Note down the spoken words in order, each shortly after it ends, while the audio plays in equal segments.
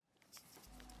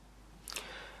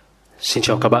Xin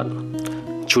chào các bạn.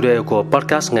 Chủ đề của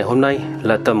podcast ngày hôm nay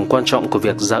là tầm quan trọng của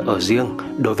việc ra ở riêng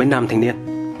đối với nam thanh niên.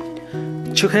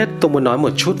 Trước hết tôi muốn nói một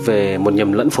chút về một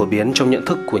nhầm lẫn phổ biến trong nhận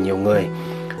thức của nhiều người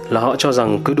là họ cho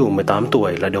rằng cứ đủ 18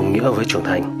 tuổi là đồng nghĩa với trưởng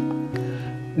thành.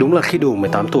 Đúng là khi đủ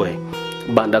 18 tuổi,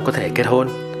 bạn đã có thể kết hôn,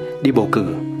 đi bầu cử,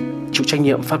 chịu trách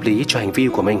nhiệm pháp lý cho hành vi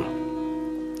của mình.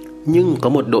 Nhưng có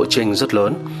một độ chênh rất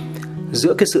lớn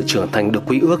giữa cái sự trưởng thành được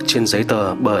quy ước trên giấy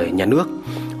tờ bởi nhà nước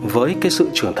với cái sự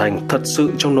trưởng thành thật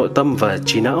sự trong nội tâm và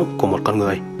trí não của một con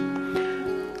người.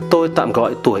 Tôi tạm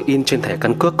gọi tuổi in trên thẻ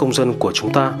căn cước công dân của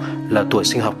chúng ta là tuổi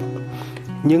sinh học.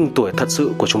 Nhưng tuổi thật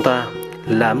sự của chúng ta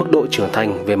là mức độ trưởng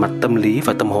thành về mặt tâm lý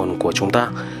và tâm hồn của chúng ta,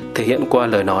 thể hiện qua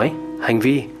lời nói, hành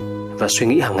vi và suy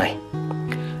nghĩ hàng ngày.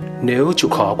 Nếu chịu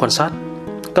khó quan sát,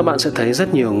 các bạn sẽ thấy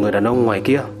rất nhiều người đàn ông ngoài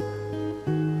kia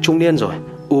trung niên rồi,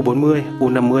 U40,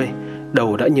 U50,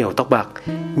 đầu đã nhiều tóc bạc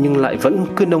nhưng lại vẫn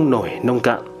cứ nông nổi nông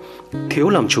cạn, thiếu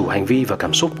làm chủ hành vi và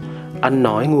cảm xúc, ăn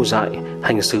nói ngu dại,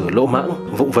 hành xử lỗ mãng,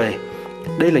 vụng về.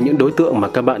 Đây là những đối tượng mà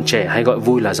các bạn trẻ hay gọi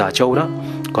vui là già trâu đó,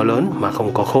 có lớn mà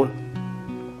không có khôn.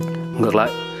 Ngược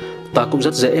lại, ta cũng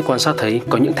rất dễ quan sát thấy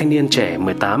có những thanh niên trẻ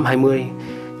 18, 20,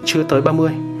 chưa tới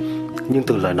 30, nhưng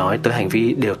từ lời nói tới hành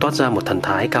vi đều toát ra một thần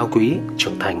thái cao quý,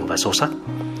 trưởng thành và sâu sắc.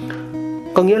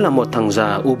 Có nghĩa là một thằng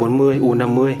già U40,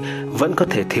 U50 vẫn có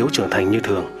thể thiếu trưởng thành như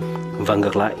thường, và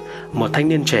ngược lại, một thanh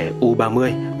niên trẻ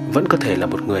U30 vẫn có thể là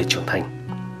một người trưởng thành.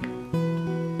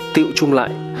 Tựu chung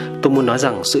lại, tôi muốn nói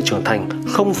rằng sự trưởng thành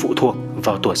không phụ thuộc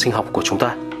vào tuổi sinh học của chúng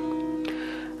ta.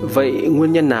 Vậy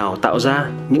nguyên nhân nào tạo ra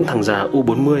những thằng già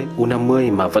U40,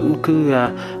 U50 mà vẫn cứ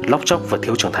lóc chóc và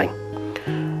thiếu trưởng thành?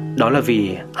 Đó là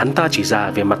vì hắn ta chỉ già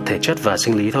về mặt thể chất và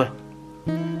sinh lý thôi.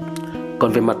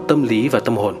 Còn về mặt tâm lý và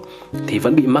tâm hồn thì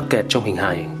vẫn bị mắc kẹt trong hình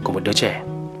hài của một đứa trẻ.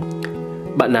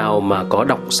 Bạn nào mà có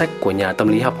đọc sách của nhà tâm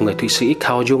lý học người Thụy Sĩ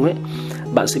Carl Jung ấy,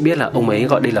 bạn sẽ biết là ông ấy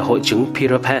gọi đây là hội chứng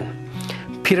Peter Pan.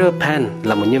 Peter Pan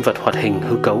là một nhân vật hoạt hình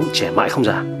hư cấu trẻ mãi không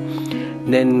già.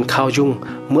 Nên Carl Jung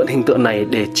mượn hình tượng này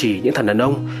để chỉ những thằng đàn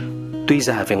ông tuy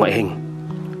già về ngoại hình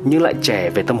nhưng lại trẻ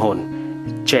về tâm hồn.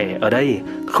 Trẻ ở đây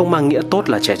không mang nghĩa tốt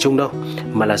là trẻ trung đâu,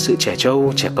 mà là sự trẻ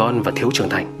trâu, trẻ con và thiếu trưởng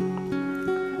thành.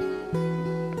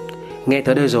 Nghe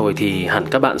tới đây rồi thì hẳn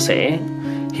các bạn sẽ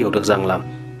hiểu được rằng là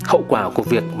hậu quả của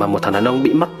việc mà một thằng đàn ông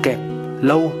bị mắc kẹt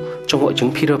lâu trong hội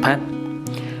chứng Peter Pan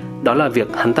đó là việc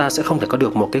hắn ta sẽ không thể có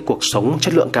được một cái cuộc sống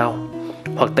chất lượng cao,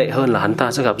 hoặc tệ hơn là hắn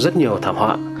ta sẽ gặp rất nhiều thảm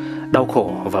họa, đau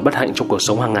khổ và bất hạnh trong cuộc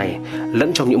sống hàng ngày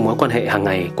lẫn trong những mối quan hệ hàng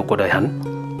ngày của cuộc đời hắn.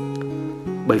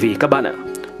 Bởi vì các bạn ạ,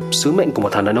 sứ mệnh của một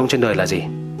thằng đàn ông trên đời là gì?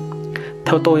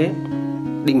 Theo tôi ấy,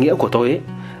 định nghĩa của tôi ấy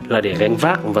là để gánh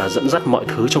vác và dẫn dắt mọi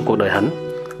thứ trong cuộc đời hắn,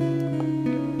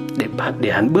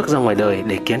 để hắn bước ra ngoài đời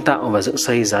để kiến tạo và dựng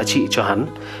xây giá trị cho hắn,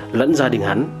 lẫn gia đình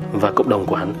hắn và cộng đồng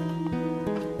của hắn.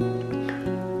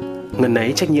 Ngần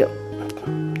ấy trách nhiệm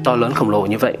to lớn khổng lồ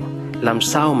như vậy, làm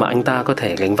sao mà anh ta có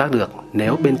thể gánh vác được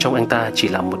nếu bên trong anh ta chỉ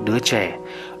là một đứa trẻ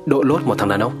đội lốt một thằng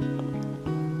đàn ông?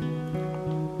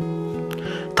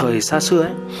 Thời xa xưa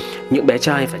ấy, những bé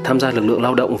trai phải tham gia lực lượng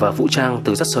lao động và vũ trang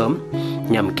từ rất sớm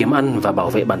nhằm kiếm ăn và bảo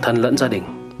vệ bản thân lẫn gia đình,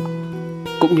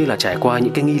 cũng như là trải qua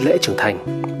những cái nghi lễ trưởng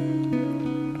thành.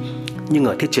 Nhưng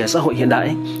ở thiết chế xã hội hiện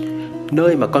đại,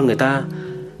 nơi mà con người ta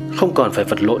không còn phải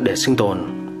vật lộn để sinh tồn,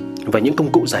 và những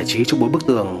công cụ giải trí trong 4 bức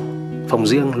tường phòng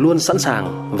riêng luôn sẵn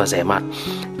sàng và rẻ mạt,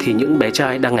 thì những bé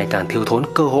trai đang ngày càng thiếu thốn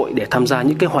cơ hội để tham gia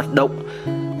những cái hoạt động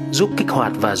giúp kích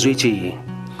hoạt và duy trì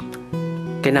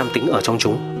cái nam tính ở trong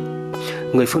chúng.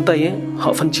 Người phương Tây ấy,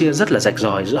 họ phân chia rất là rạch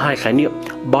ròi giữa hai khái niệm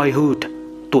boyhood,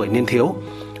 tuổi niên thiếu,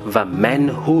 và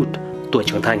manhood, tuổi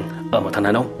trưởng thành ở một thằng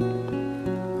đàn ông.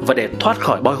 Và để thoát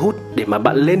khỏi boyhood, để mà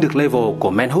bạn lên được level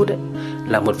của manhood ấy,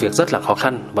 là một việc rất là khó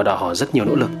khăn và đòi hỏi rất nhiều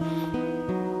nỗ lực.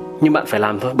 Nhưng bạn phải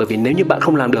làm thôi, bởi vì nếu như bạn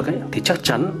không làm được ấy, thì chắc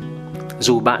chắn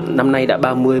dù bạn năm nay đã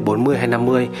 30, 40 hay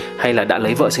 50, hay là đã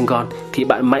lấy vợ sinh con, thì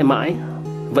bạn mãi mãi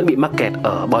vẫn bị mắc kẹt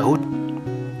ở boyhood.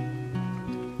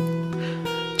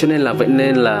 Cho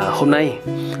nên là hôm nay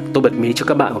tôi bật mí cho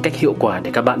các bạn một cách hiệu quả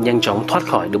để các bạn nhanh chóng thoát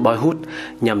khỏi được boyhood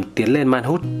nhằm tiến lên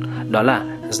manhood, đó là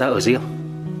ra ở riêng.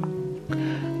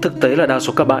 Thực tế là đa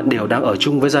số các bạn đều đang ở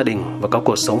chung với gia đình và có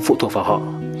cuộc sống phụ thuộc vào họ.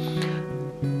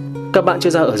 Các bạn chưa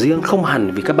ra ở riêng không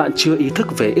hẳn vì các bạn chưa ý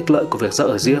thức về ích lợi của việc ra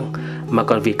ở riêng, mà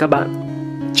còn vì các bạn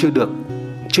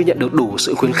chưa nhận được đủ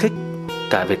sự khuyến khích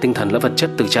cả về tinh thần lẫn vật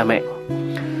chất từ cha mẹ.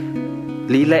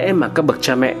 Lý lẽ mà các bậc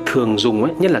cha mẹ thường dùng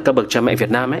ấy, nhất là các bậc cha mẹ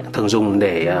Việt Nam ấy, thường dùng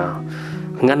để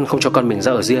ngăn không cho con mình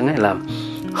ra ở riêng ấy, là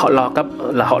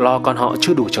họ lo con họ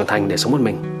chưa đủ trưởng thành để sống một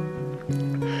mình.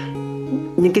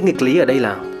 Nhưng cái nghịch lý ở đây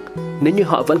là nếu như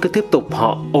họ vẫn cứ tiếp tục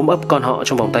họ ôm ấp con họ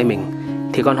trong vòng tay mình,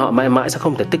 thì con họ mãi mãi sẽ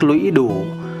không thể tích lũy đủ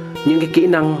những cái kỹ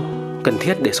năng cần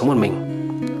thiết để sống một mình.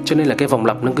 Cho nên là cái vòng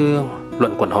lặp nó cứ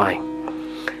luẩn quẩn hoài.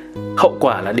 Hậu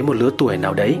quả là đến một lứa tuổi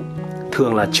nào đấy,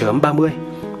 thường là chớm 30,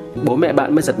 bố mẹ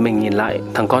bạn mới giật mình nhìn lại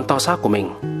thằng con to xác của mình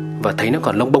và thấy nó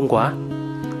còn lông bông quá.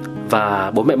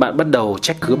 Và bố mẹ bạn bắt đầu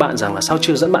trách cứ bạn rằng là sao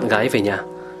chưa dẫn bạn gái về nhà,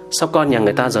 sao con nhà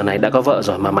người ta giờ này đã có vợ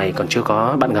rồi mà mày còn chưa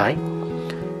có bạn gái.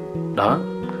 Đó.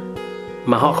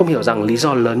 Mà họ không hiểu rằng lý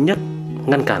do lớn nhất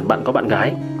ngăn cản bạn có bạn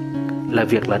gái là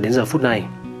việc là đến giờ phút này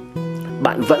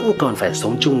bạn vẫn còn phải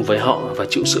sống chung với họ và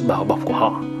chịu sự bảo bọc của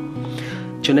họ.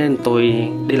 Cho nên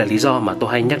đây là lý do mà tôi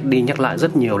hay nhắc đi nhắc lại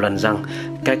rất nhiều lần rằng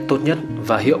cách tốt nhất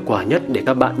và hiệu quả nhất để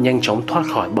các bạn nhanh chóng thoát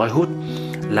khỏi boyhood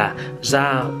là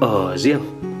ra ở riêng.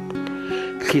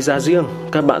 Khi ra riêng,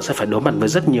 các bạn sẽ phải đối mặt với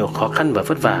rất nhiều khó khăn và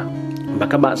vất vả mà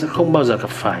các bạn sẽ không bao giờ gặp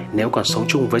phải nếu còn sống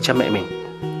chung với cha mẹ mình.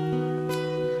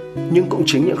 Nhưng cũng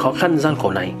chính những khó khăn gian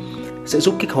khổ này sẽ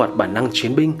giúp kích hoạt bản năng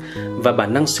chiến binh và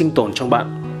bản năng sinh tồn trong bạn,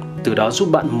 từ đó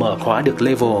giúp bạn mở khóa được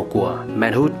level của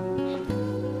manhood.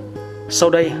 Sau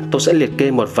đây tôi sẽ liệt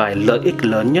kê một vài lợi ích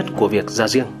lớn nhất của việc ra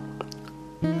riêng.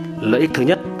 Lợi ích thứ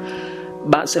nhất,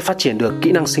 bạn sẽ phát triển được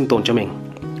kỹ năng sinh tồn cho mình.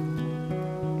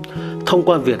 Thông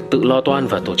qua việc tự lo toan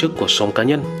và tổ chức cuộc sống cá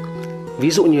nhân, ví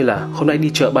dụ như là hôm nay đi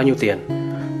chợ bao nhiêu tiền,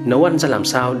 nấu ăn ra làm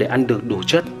sao để ăn được đủ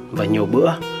chất và nhiều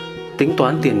bữa, tính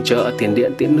toán tiền chợ, tiền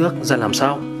điện, tiền nước ra làm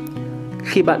sao.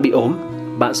 Khi bạn bị ốm,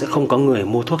 bạn sẽ không có người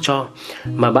mua thuốc cho,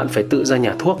 mà bạn phải tự ra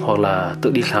nhà thuốc hoặc là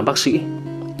tự đi khám bác sĩ,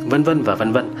 vân vân và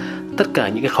vân vân. Tất cả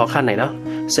những cái khó khăn này đó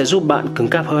sẽ giúp bạn cứng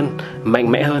cáp hơn,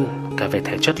 mạnh mẽ hơn cả về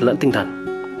thể chất lẫn tinh thần.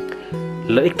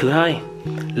 Lợi ích thứ hai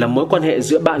là mối quan hệ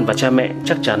giữa bạn và cha mẹ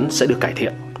chắc chắn sẽ được cải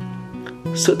thiện.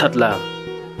 Sự thật là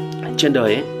trên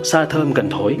đời ấy, xa thơm gần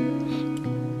thối.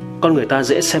 Con người ta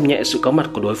dễ xem nhẹ sự có mặt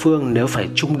của đối phương nếu phải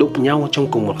chung đụng nhau trong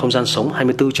cùng một không gian sống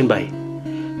 24/7.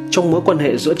 Trong mối quan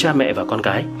hệ giữa cha mẹ và con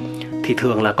cái thì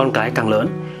thường là con cái càng lớn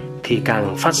thì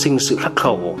càng phát sinh sự khắc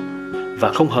khẩu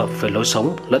và không hợp về lối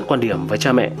sống lẫn quan điểm với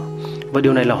cha mẹ. Và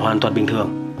điều này là hoàn toàn bình thường.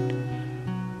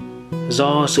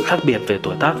 Do sự khác biệt về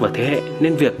tuổi tác và thế hệ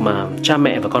nên việc mà cha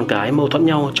mẹ và con cái mâu thuẫn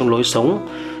nhau trong lối sống,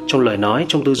 trong lời nói,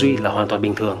 trong tư duy là hoàn toàn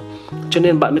bình thường. Cho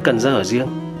nên bạn mới cần ra ở riêng.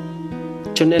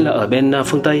 Cho nên là ở bên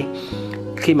phương Tây,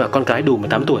 khi mà con cái đủ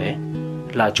 18 tuổi ấy,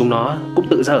 là chúng nó cũng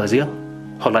tự ra ở riêng,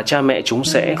 hoặc là cha mẹ chúng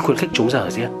sẽ khuyến khích chúng ra ở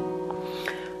riêng.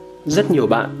 Rất nhiều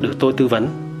bạn được tôi tư vấn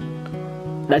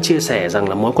đã chia sẻ rằng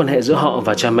là mối quan hệ giữa họ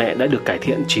và cha mẹ đã được cải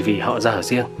thiện chỉ vì họ ra ở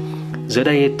riêng. Dưới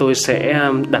đây tôi sẽ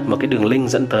đặt một cái đường link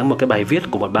dẫn tới một cái bài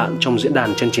viết của một bạn trong diễn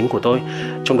đàn chân chính của tôi.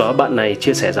 Trong đó bạn này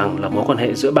chia sẻ rằng là mối quan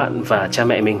hệ giữa bạn và cha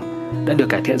mẹ mình đã được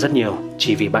cải thiện rất nhiều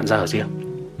chỉ vì bạn ra ở riêng.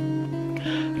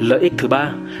 Lợi ích thứ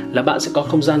ba là bạn sẽ có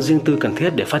không gian riêng tư cần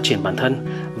thiết để phát triển bản thân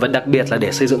và đặc biệt là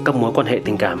để xây dựng các mối quan hệ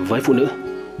tình cảm với phụ nữ.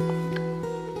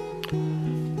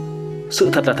 Sự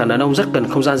thật là thằng đàn ông rất cần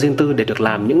không gian riêng tư để được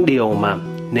làm những điều mà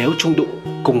nếu chung đụng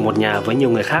cùng một nhà với nhiều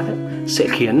người khác sẽ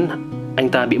khiến anh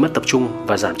ta bị mất tập trung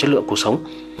và giảm chất lượng cuộc sống.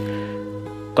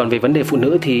 Còn về vấn đề phụ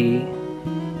nữ thì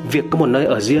việc có một nơi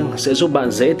ở riêng sẽ giúp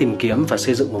bạn dễ tìm kiếm và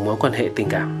xây dựng một mối quan hệ tình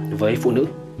cảm với phụ nữ.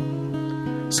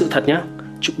 Sự thật nhá,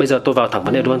 bây giờ tôi vào thẳng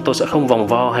vấn đề luôn, tôi sẽ không vòng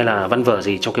vo hay là văn vở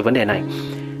gì trong cái vấn đề này.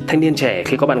 Thanh niên trẻ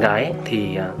khi có bạn gái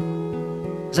thì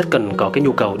rất cần có cái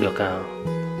nhu cầu được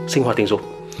sinh hoạt tình dục.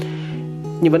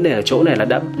 Nhưng vấn đề ở chỗ này là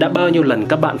đã bao nhiêu lần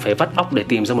các bạn phải vắt óc để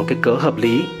tìm ra một cái cớ hợp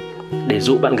lý để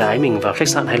dụ bạn gái mình vào khách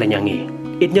sạn hay là nhà nghỉ,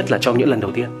 ít nhất là trong những lần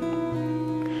đầu tiên.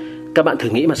 Các bạn thử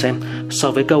nghĩ mà xem,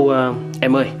 so với câu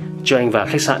em ơi, cho anh vào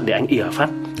khách sạn để anh ỉa phát,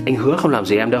 anh hứa không làm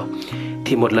gì em đâu,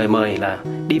 thì một lời mời là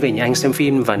đi về nhà anh xem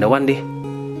phim và nấu ăn đi.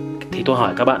 Thì tôi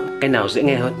hỏi các bạn, cái nào dễ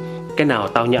nghe hơn, cái nào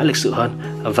tao nhã lịch sự hơn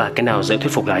và cái nào dễ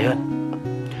thuyết phục gái hơn?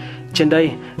 Trên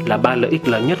đây là 3 lợi ích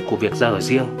lớn nhất của việc ra ở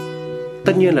riêng.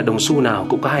 Tất nhiên là đồng xu nào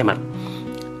cũng có hai mặt.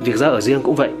 Việc ra ở riêng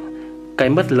cũng vậy. Cái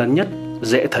mất lớn nhất,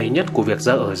 dễ thấy nhất của việc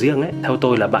ra ở riêng ấy, theo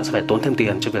tôi là bạn sẽ phải tốn thêm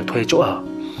tiền cho việc thuê chỗ ở.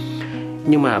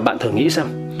 Nhưng mà bạn thử nghĩ xem,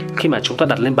 khi mà chúng ta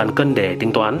đặt lên bàn cân để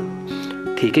tính toán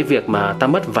thì cái việc mà ta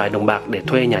mất vài đồng bạc để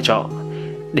thuê nhà trọ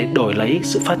để đổi lấy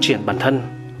sự phát triển bản thân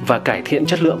và cải thiện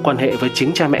chất lượng quan hệ với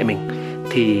chính cha mẹ mình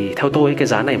thì theo tôi cái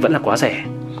giá này vẫn là quá rẻ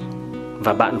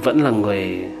và bạn vẫn là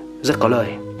người rất có lời.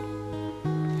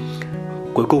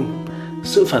 Cuối cùng,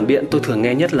 sự phản biện tôi thường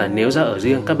nghe nhất là nếu ra ở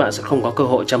riêng các bạn sẽ không có cơ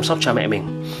hội chăm sóc cha mẹ mình.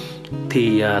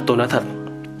 Thì tôi nói thật,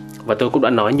 và tôi cũng đã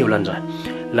nói nhiều lần rồi,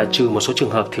 là trừ một số trường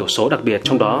hợp thiểu số đặc biệt,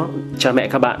 trong đó cha mẹ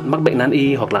các bạn mắc bệnh nan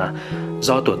y hoặc là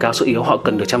do tuổi cao sức yếu họ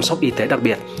cần được chăm sóc y tế đặc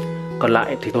biệt. Còn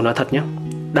lại thì tôi nói thật nhé,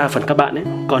 đa phần các bạn ấy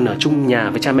còn ở chung nhà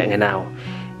với cha mẹ ngày nào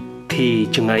thì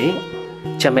chừng ấy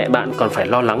cha mẹ bạn còn phải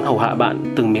lo lắng hầu hạ bạn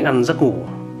từng miếng ăn giấc ngủ,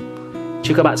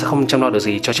 chứ các bạn sẽ không chăm lo được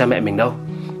gì cho cha mẹ mình đâu.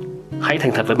 Hãy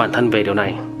thành thật với bản thân về điều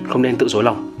này, không nên tự dối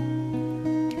lòng.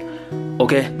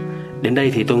 Ok, Đến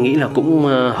đây thì tôi nghĩ là cũng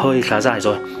hơi khá dài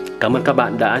rồi. Cảm ơn các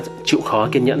bạn đã chịu khó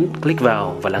kiên nhẫn click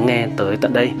vào và lắng nghe tới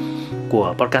tận đây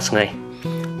của podcast này.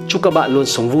 Chúc các bạn luôn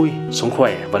sống vui, sống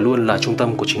khỏe và luôn là trung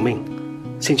tâm của chính mình.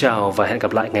 Xin chào và hẹn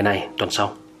gặp lại ngày này tuần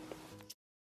sau.